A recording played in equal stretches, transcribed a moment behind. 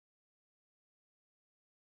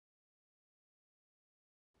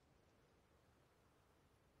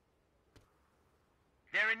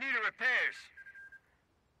They're in need of repairs.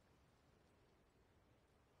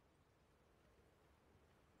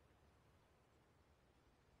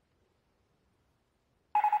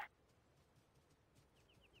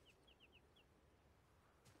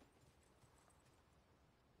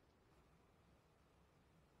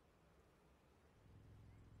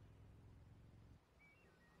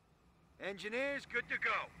 Engineers, good to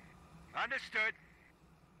go. Understood.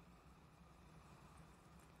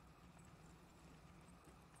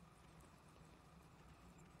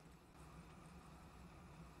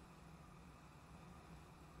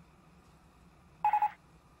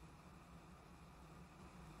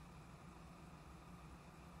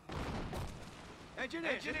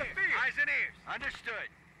 Engineers, in the field. Eyes and ears. Understood.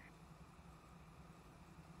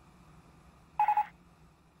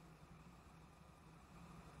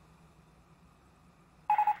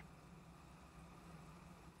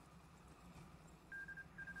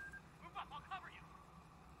 Move up, I'll cover you.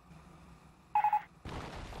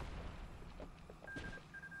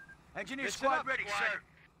 Engineer squad ready, sir.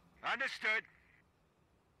 Understood.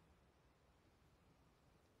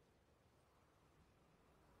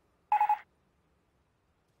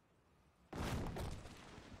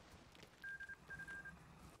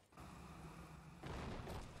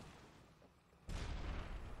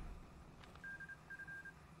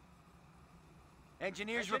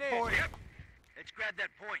 Engineers reporting. Yep. Let's grab that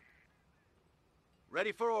point.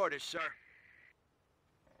 Ready for orders, sir.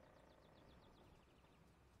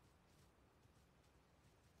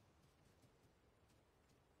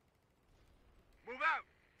 Move out.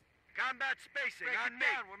 Combat spacing on me.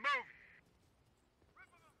 Down. We're moving.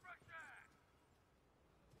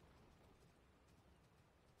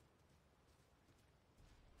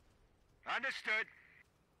 Understood.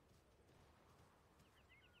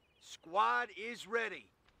 Squad is ready.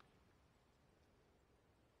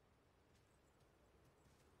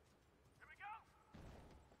 Here we go.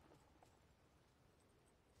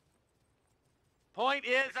 Point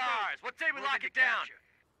is ours. What say we lock it down?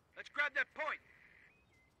 Let's grab that point.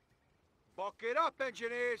 Buck it up,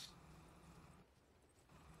 engineers.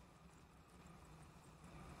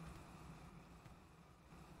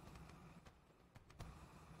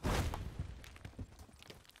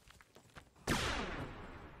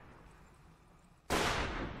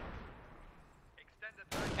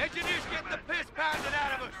 Engineers getting the piss pounded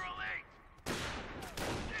out of us!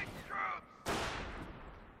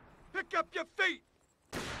 Pick up your feet!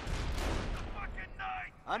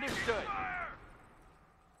 Understood.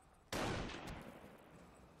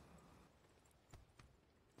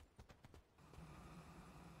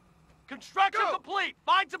 Construction complete!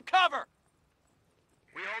 Find some cover!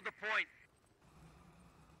 We hold the point.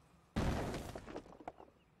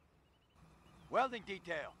 Welding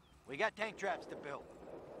detail. We got tank traps to build.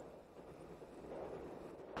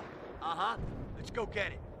 Uh-huh. Let's go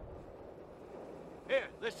get it. Here,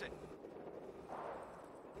 listen.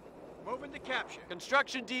 Moving to capture.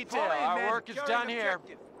 Construction detail. Our work is done here.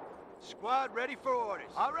 Squad ready for orders.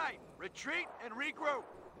 All right. Retreat and regroup.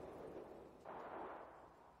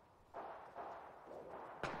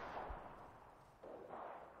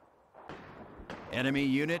 Enemy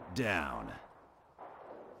unit down.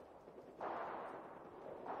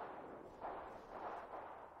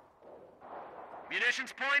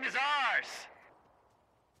 Munitions point is ours.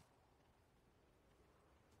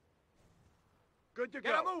 Good to go.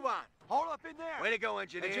 Get a move on. Hold up in there. Way to go,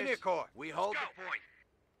 engineers. Engineer Corps. We hold the point.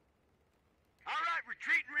 All right,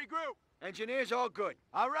 retreat and regroup. Engineers, all good.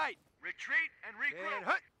 All right. Retreat and regroup. And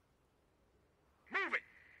hut. Move it.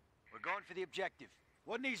 We're going for the objective.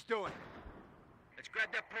 What needs doing? Let's grab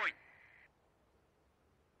that point.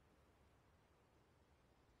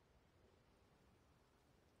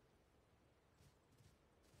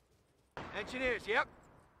 Engineers, yep.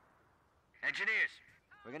 Engineers,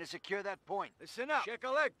 we're gonna secure that point. Listen up. Check a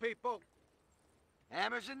leg, people.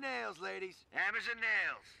 Hammers and nails, ladies. Hammers and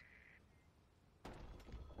nails.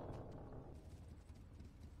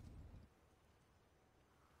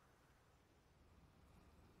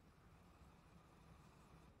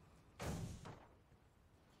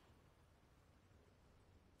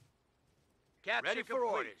 Capture ready for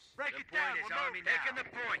complete. Orders. Break it down. We're taking the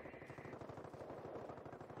point.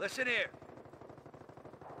 Listen here.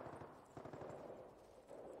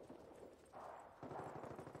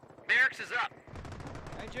 Barracks is up.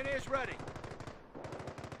 Engineers ready.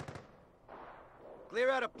 Clear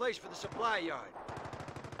out a place for the supply yard.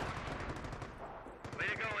 Way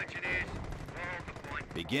to go, engineers. We'll hold the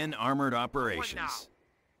point. Begin armored operations.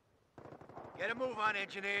 Get a move on,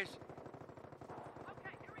 engineers.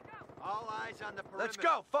 Okay, here we go. All eyes on the perimeter. Let's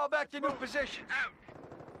go. Fall back to new positions. Out.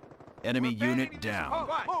 Enemy unit down.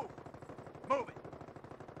 Move! Move it!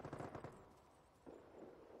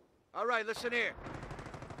 All right, listen here.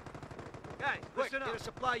 Guys, listen up. Get a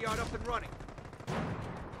supply yard up and running.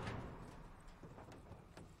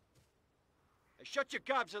 Hey, shut your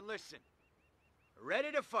gobs and listen.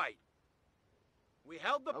 Ready to fight. We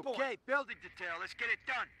held the point. Okay, building detail. Let's get it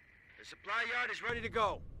done. The supply yard is ready to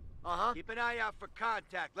go. Uh-huh. Keep an eye out for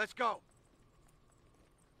contact. Let's go.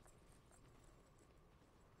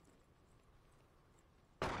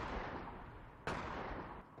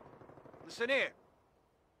 Listen here.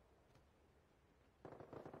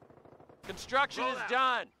 Construction is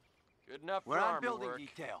done. Good enough for We're on army building work.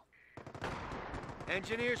 detail.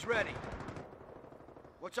 Engineers ready.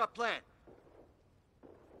 What's our plan?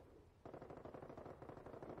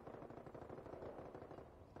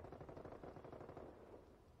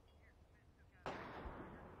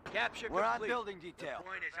 Capture complete. We're on building detail. The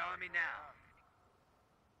point is army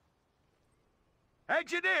now.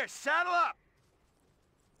 Engineers, saddle up!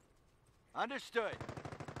 Understood.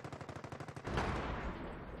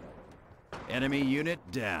 Enemy unit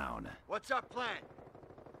down. What's our plan?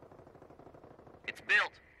 It's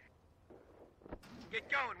built. Get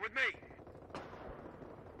going with me.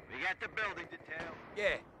 We got the building detail.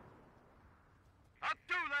 Yeah. Up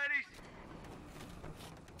to, ladies!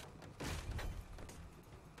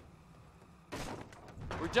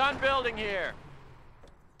 We're done building here.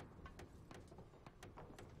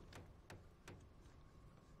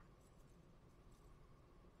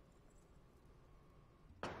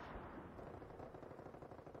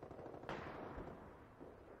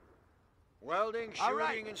 Welding,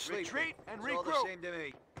 shooting, and sleeping. Retreat and regroup. All the same to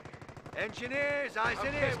me. Engineers, eyes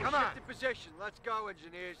and ears. Come on. Shift position. Let's go,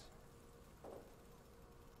 engineers.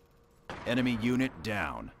 Enemy unit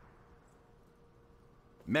down.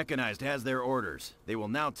 Mechanized has their orders. They will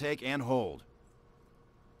now take and hold.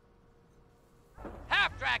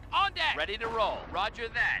 Half-track on deck. Ready to roll. Roger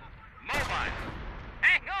that. Mobile.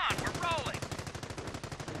 Hang on, we're rolling.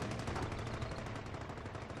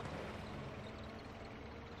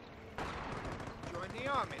 Join the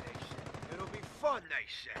army, they said. It'll be fun, they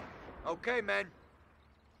said. Okay, men.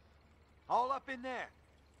 All up in there.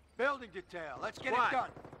 Building detail. Let's get it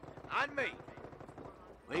done. On me.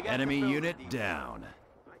 We got Enemy unit down.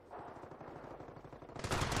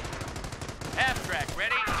 Half-track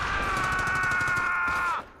ready.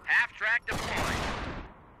 Half-track deployed.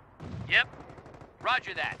 Yep.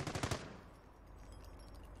 Roger that.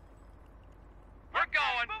 We're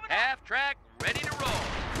going. Half-track ready to roll.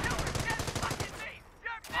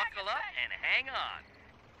 Buckle up and hang on.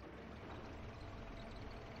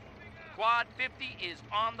 Quad 50 is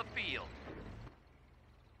on the field.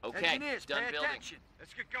 Okay, Engineers, done pay building. attention.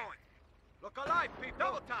 Let's get going. Look alive, people.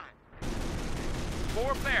 Double time.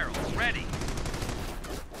 4 barrels ready.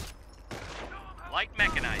 Light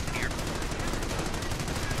mechanized here.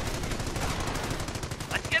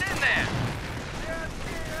 Let's get in there.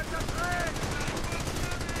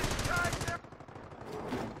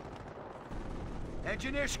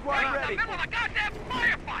 Engineer squad We're ready. in the middle of a goddamn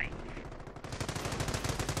firefight.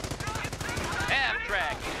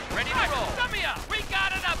 Half-track is ready to roll. Sum me up. We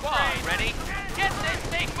got an upgrade. Ready? Get this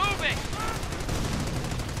thing moving.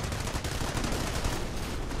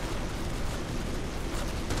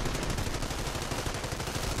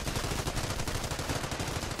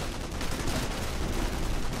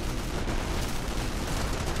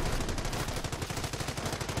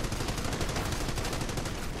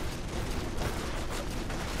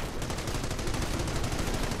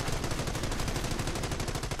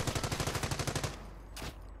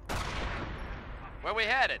 Where we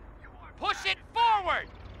headed? Push it forward!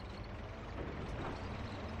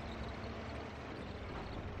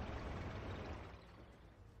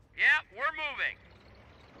 Yeah, we're moving.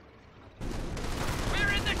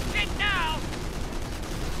 We're in the shit now!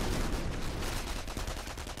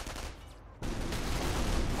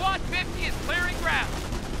 Quad 50 is clearing ground.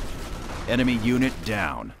 Enemy unit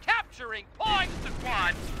down. Capturing points. The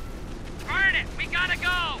quad. Burn it. We gotta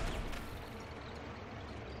go.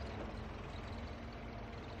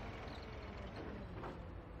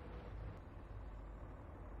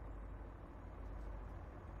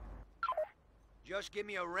 Just give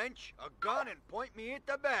me a wrench, a gun, and point me at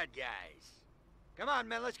the bad guys. Come on,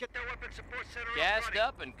 man, let's get the weapon support center Gassed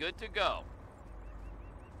up and good to go.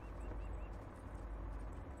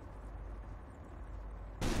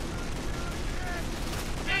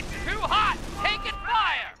 It's too hot! Taking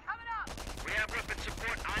fire! Coming up. We have weapon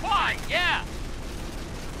support on Why? site. Yeah!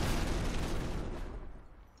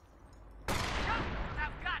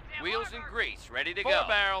 Wheels and grease, ready to go. 4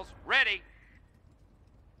 barrels, ready.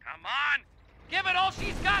 Come on. Give it all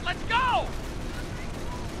she's got. Let's go!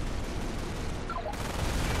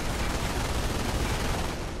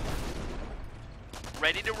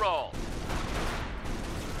 Ready to roll.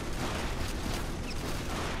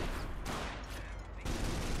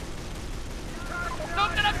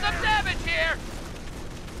 Soaking up some damage here.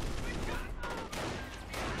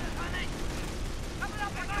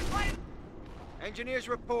 Engineers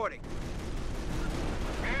reporting.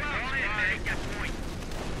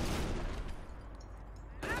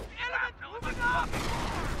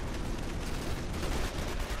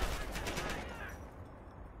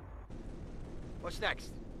 What's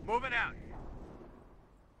next? Moving out.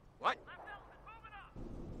 What?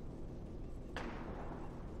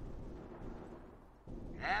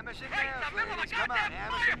 Hammers and nails, ladies. Come on,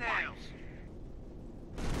 hammers and nails.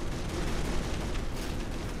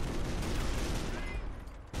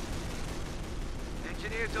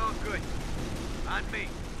 Engineers all good. On me.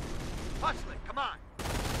 Hustling, come on.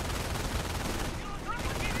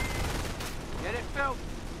 Get it, Phil?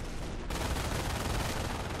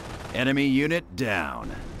 Enemy unit down.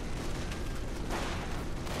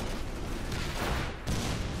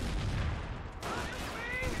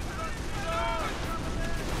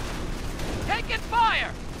 Taking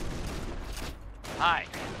fire! Hi.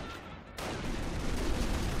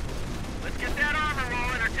 Let's get that armor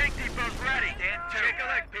rolling. Our tank depot's ready. Take a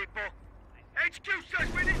look, people. HQ says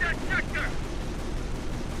we need that sector.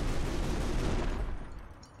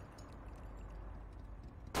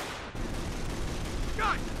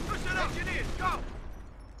 Guys, push it up. Engineers, go.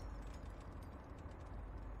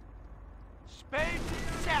 Spade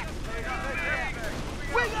set.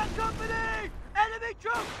 We got company! Enemy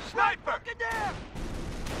troops! Sniper! Get there!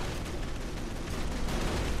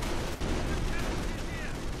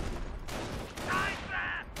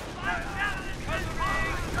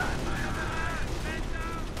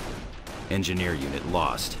 Engineer unit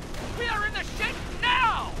lost. We are in the shit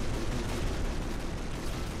now!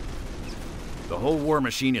 The whole war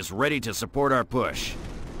machine is ready to support our push.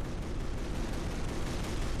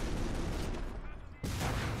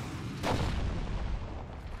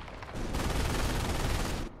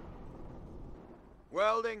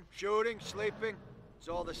 Welding, shooting, sleeping. It's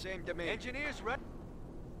all the same to me. Engineers ready?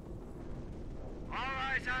 All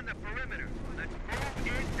eyes on the perimeter. Let's move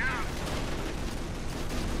it out.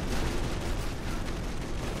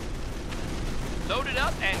 Loaded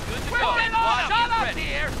up and good to go. Shut up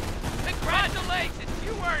here! Congratulations,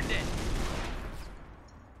 you earned it!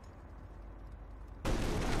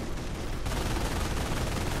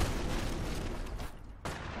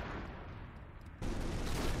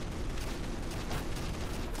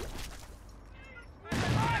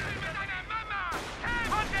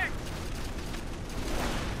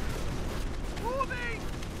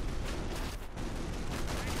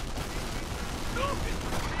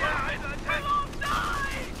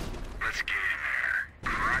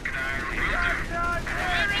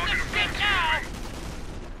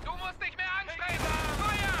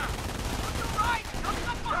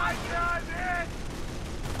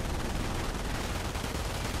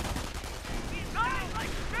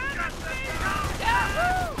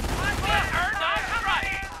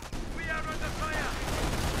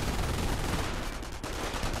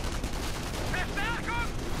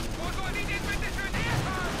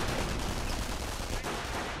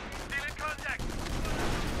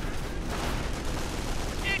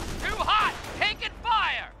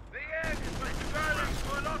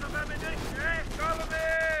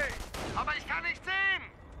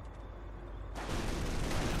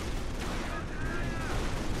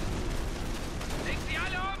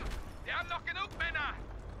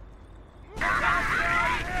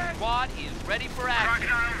 Squad is ready for action.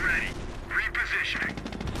 Crocodile ready. Repositioning.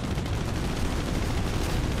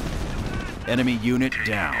 Enemy unit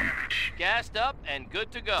down. Gassed up and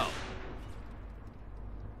good to go.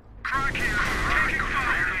 Croc here. Taking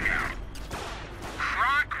fire. Rolling out.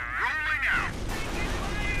 Croc rolling out.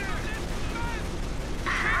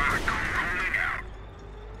 Croc rolling out.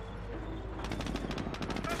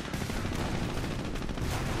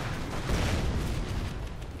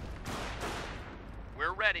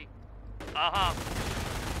 We're ready. Uh-huh.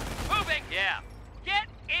 Moving! Yeah. Get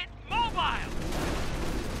it mobile!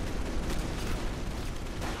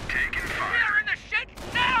 Taking fire. We're in the shit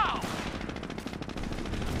now!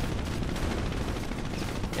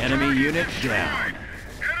 Enemy unit down.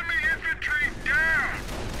 Enemy infantry down.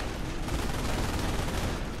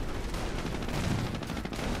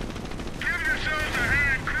 Give yourselves a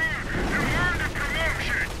hand, crew. You earned a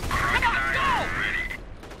promotion. Come on, go! Ready.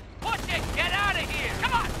 Push it! Get out of here!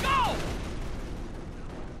 Come on, go!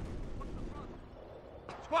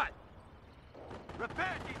 Squad!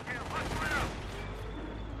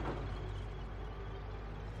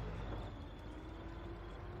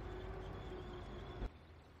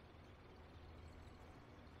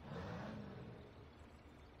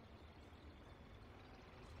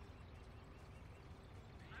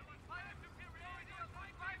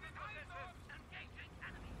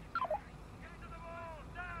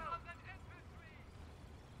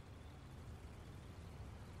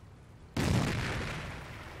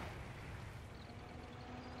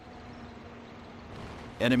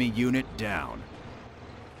 Enemy unit down.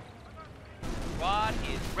 Squad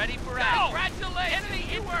is ready for action. Congratulations! Enemy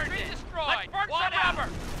infantry destroyed. Let's burn some rubber.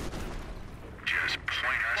 Just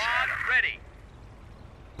point us Squad at 'em. ready.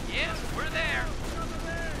 Yes, we're there.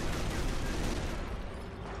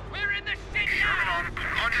 We're in the shit Sherman now. on.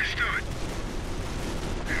 Understood.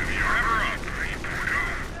 Heavy armor up. 3.0.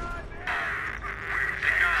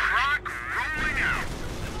 Rock rolling out.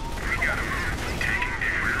 We gotta move. Taking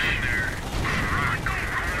damage. In there. Rock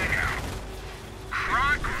rolling out.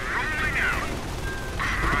 Rock rolling out.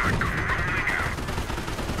 Rock rolling out.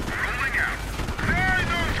 Rolling out. There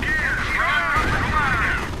those gears. Rock rolling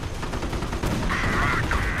out.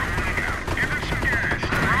 Rock rolling out. Give it some gas.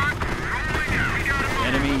 Rock rolling out. We gotta move.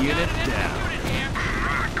 Enemy unit down.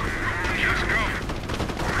 Rock rolling. Just go.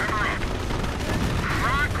 Remember up.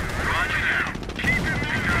 Rock roger now. Keep it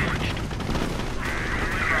acknowledged.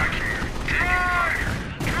 Rolling rock here. Taking fire.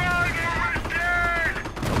 Driver is dead.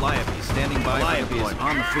 Calliope standing by. Calliope is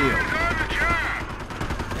on the field. On the job.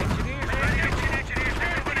 Engineers, Engineers,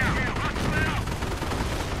 moving out.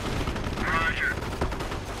 Roger.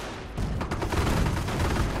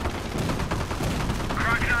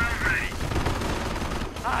 Crocodile ready.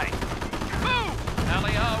 Hi. Move!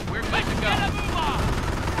 Tally-ho, we're good to go. Get a move on!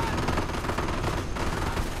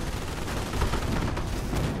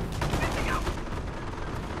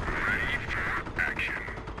 Ready for action.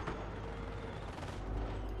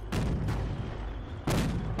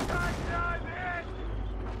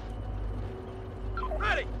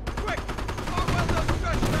 ready! Quick! Oh, well done,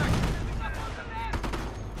 stretch back!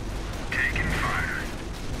 Taking fire.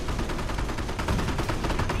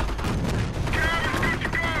 Cabin's good to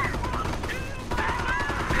go.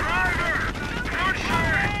 Driver,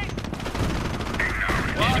 pushing.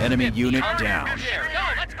 Enemy unit down. Here, go,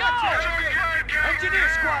 let's go! Engineer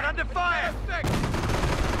squad under fire! We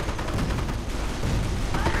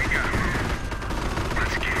gotta move.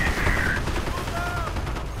 Let's get in there.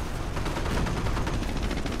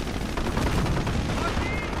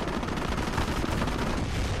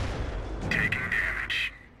 Taking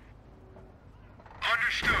damage.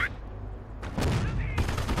 Understood.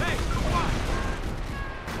 Hey, squad!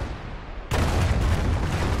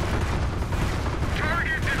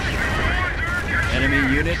 Target destroyed. Enemy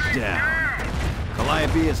unit down.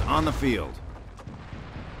 Calliope is on the field.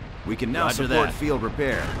 We can now support field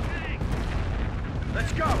repair.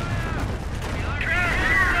 Let's go!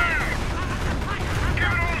 Give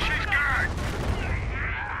it all she's got.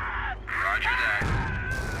 Roger that.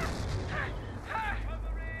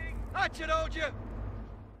 That should hold you!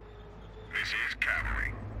 This is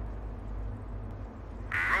cavalry.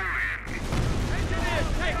 Roll in. Engineers,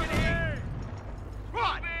 take it in!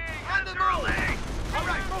 Squad! On the move! All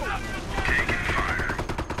right, move! Taking fire.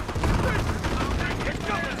 Let's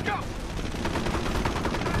go, let's go!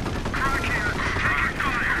 Croc here. Taking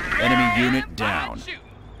fire. Enemy unit down. Shoot.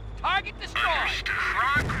 Target destroyed. Understood.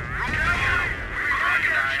 Croc, roll out.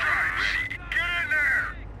 Crocodile ready. Get in there.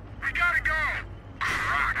 We gotta go.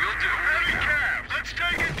 Croc, we'll do. Heavy calves. Let's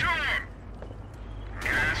take it to him.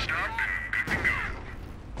 Gassed up and good to go.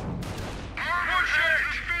 Armor checks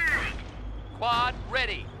the field. Squad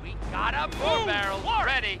ready. We got a more barrels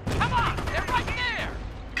ready. Come on, they're right there.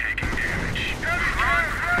 Taking damage. Heavy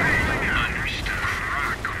calves ready. Understood.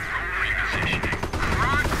 Croc, repositioning.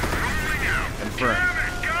 Croc, rolling out. Confirmed. Damn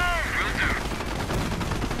it, go. Will do.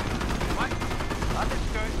 What?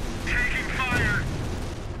 Understood. Taking fire.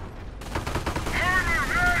 Armor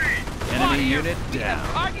ready. Enemy unit down.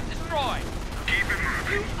 Target destroyed. Keep it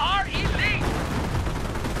You moving. are elite.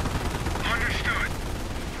 Understood.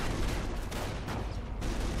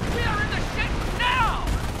 We are in the shit now.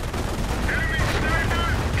 Enemy sniper,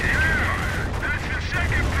 taking fire. That's the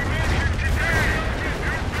second promotion today.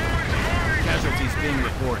 Your boys are Casualties being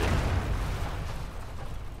reported.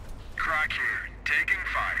 Croc here, taking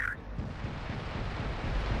fire.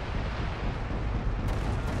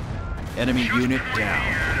 Enemy unit down.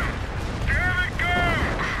 Damn it, go!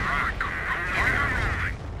 Croc,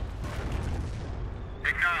 rolling.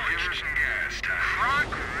 Acknowledge some gas time. Croc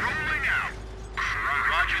rolling out. Croc,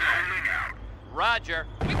 roger that. Rolling out. Roger.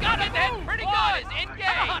 We got it then. Pretty good. Engage.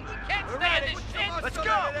 Come on, we can't We're stay in ready. this shit. Let's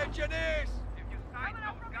go! Engineers!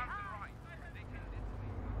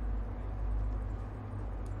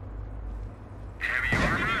 Heavy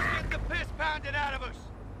armor. Get the piss pounded out of us!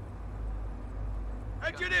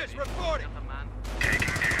 Engineers, reporting! Taking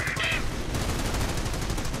damage.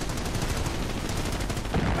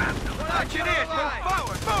 Engineers, move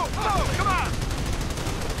forward! Move! Move! Come on!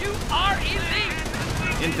 You are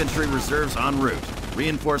elite. Infantry reserves en route.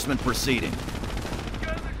 Reinforcement proceeding.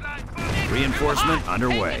 Reinforcement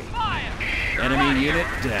underway. Taking fire. Enemy unit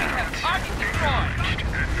We down. have target destroyed.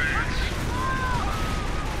 Advance.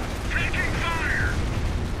 Taking fire.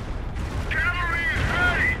 Cavalry is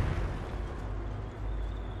ready.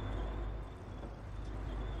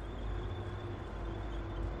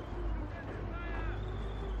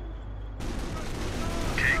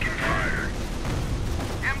 Taking fire.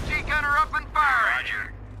 MG gunner up and firing.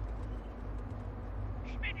 Roger.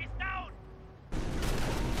 Schmidt is down.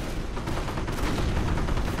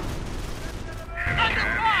 Under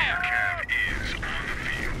fire. Cav is on the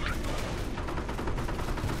field.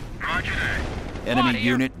 Roger that. Enemy Squad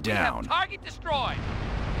here. unit We down. have target destroyed.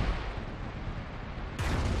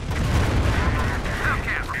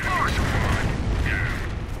 Force squad down.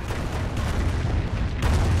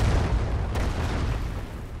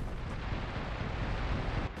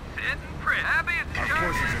 Our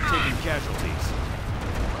forces are taking casualties.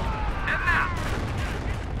 And now.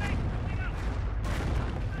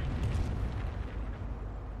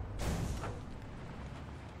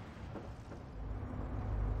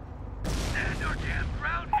 There's no damn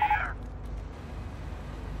ground here.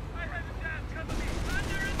 I have a gas company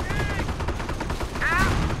under attack.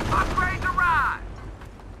 Cam, upgrades arrived.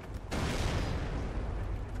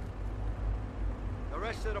 The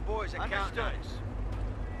rest of the boys are counting on us.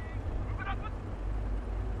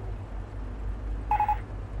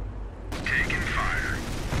 Taking fire.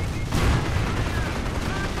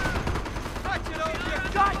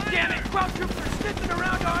 God damn it! Ground troops are sniffing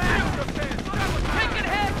around our ass! Taking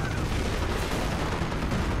hit.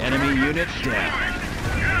 Enemy unit down.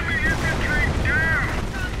 Enemy infantry down.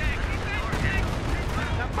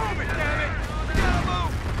 Now move it, damn it! We gotta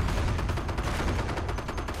move!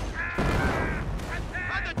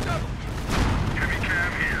 Find the double! Heavy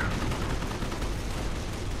cab here.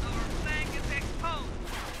 Our flank is exposed.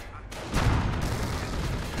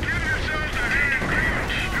 Give yourselves a hand in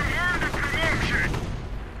clearance. You earned a promotion.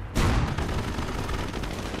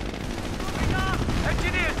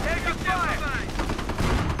 Engineers, take a fire!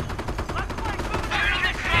 Fire on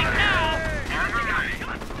the shit now. Armor ready.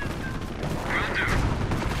 Will do.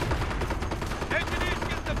 Engineers,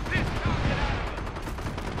 get the piss rocket out of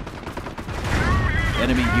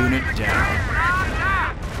Enemy unit down.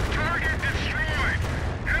 Target destroyed.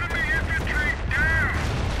 Enemy infantry down.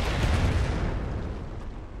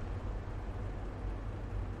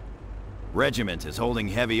 Regiment is holding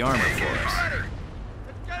heavy armor for us.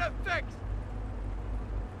 Let's get it fixed!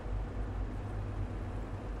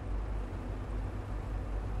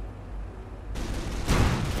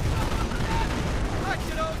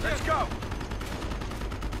 Let's go!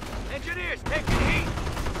 Engineers, taking heat!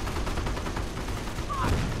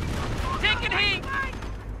 Taking heat.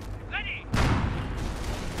 Ready!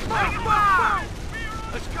 Move,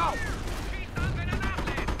 move! Let's go!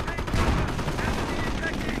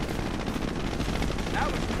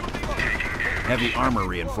 That was truly close. Heavy armor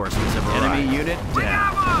reinforcements have arrived. Enemy unit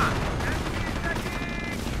down.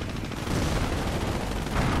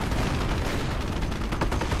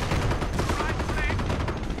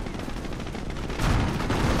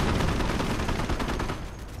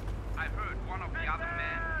 I heard one of the other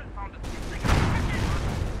men found a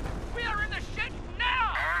We are in the shit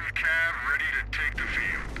now. Armed cab ready to take the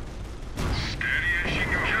field. Steady as she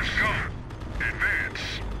goes. Just go. Advance.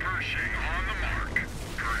 Pershing on the mark.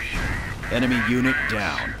 Pershing. Enemy unit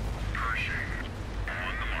down. Pershing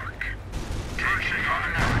on the mark. Pershing on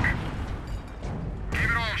the mark. Give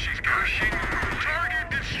it all she's got. Pershing. Target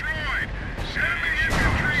destroyed. Enemy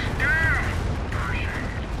infantry down. Pershing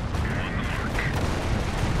on the mark.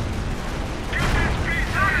 Get this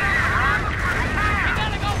piece out of here. We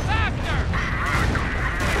gotta go faster.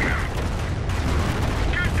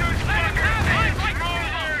 Get this Let him fucking have thing it like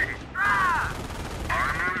rolling. Armor rolling.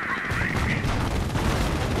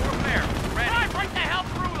 Warfare. Ready. Right the hell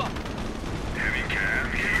through them. Heavy cab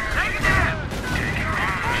here. Take it down. Taking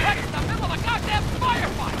fire. Right in the middle of a goddamn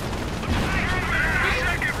firefight.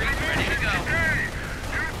 Second Ready to go. today.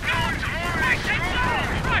 You guys already strong.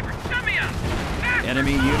 Driver, shut me up.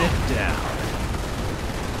 Enemy unit down.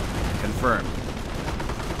 Confirmed.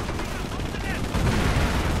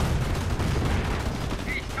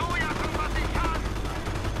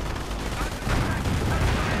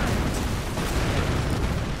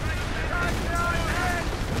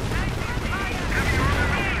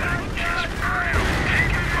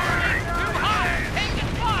 Too high.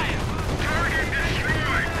 Taking fire. Target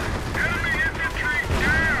destroyed. Enemy infantry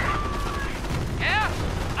down. Yeah?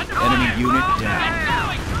 Under Enemy fire. unit Get down.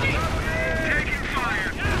 going. Jeez. Taking fire.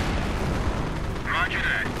 Roger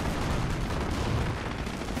that.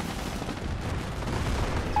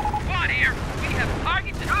 Squad here. We have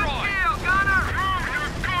target destroyed. Prove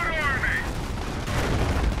you're good, Army.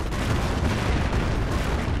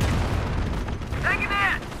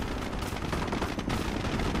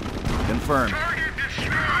 confirmed. Target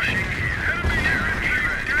destroyed. Enemy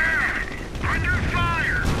unit down. Under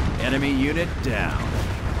fire. Enemy unit down.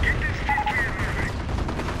 Get this tin can moving.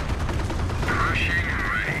 Crushing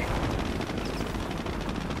ready.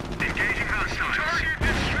 Engaging hostiles. Target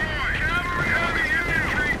destroyed. Cavalry heavy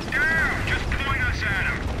infantry down. Just point us at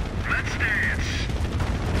them. Let's dance.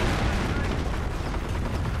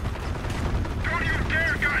 Don't you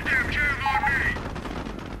dare goddamn jam on me.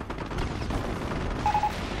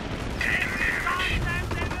 Taking damage.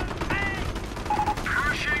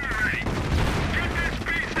 Crushing ready. Get this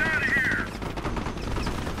beast out of here.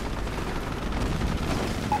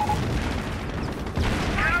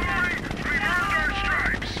 Cavalry, we've earned our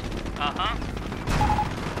stripes. Uh-huh.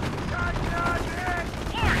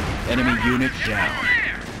 Enemy unit down.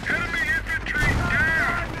 Enemy infantry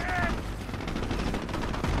down.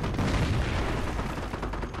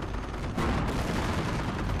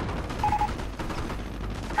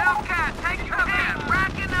 Hellcat, take command.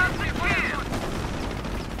 Racking up the kill.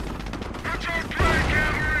 What's our plan,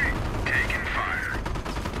 cavalry? Taking fire.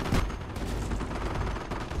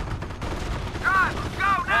 Guys,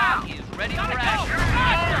 go now. Frog is ready for action.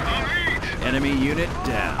 I'll eat. Enemy unit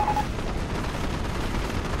down.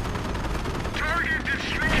 Target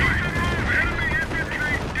destroyed. Keep the move. Enemy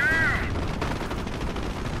infantry down.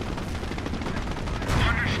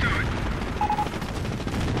 Understood.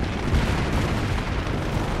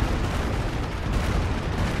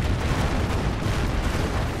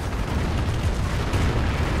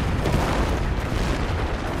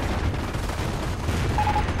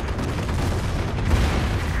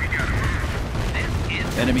 We gotta move. This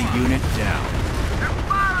is Enemy unit down. They're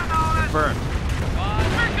firing on us. Confirmed.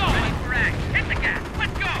 We're going for action. Hit the gas.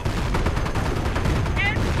 Let's go.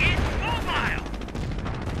 Get it mobile.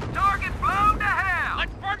 Target blown to hell.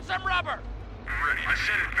 Let's burn some rubber. Ready. I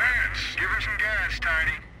said advance. Give her some gas,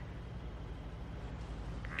 Tiny.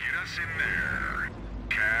 Get us in there.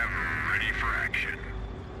 Cav, ready for action.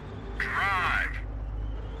 Drive.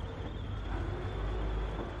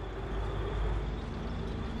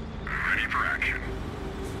 Ready for action.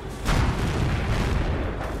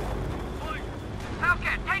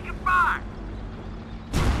 Hellcat, taking fire.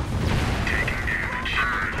 Taking damage.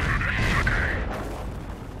 Okay.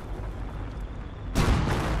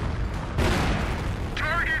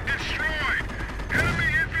 Target destroyed. Enemy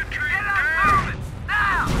infantry Get us down. moving.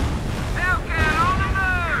 Now. Hellcat on the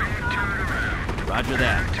move. Turn around. Roger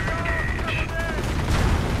that. Back to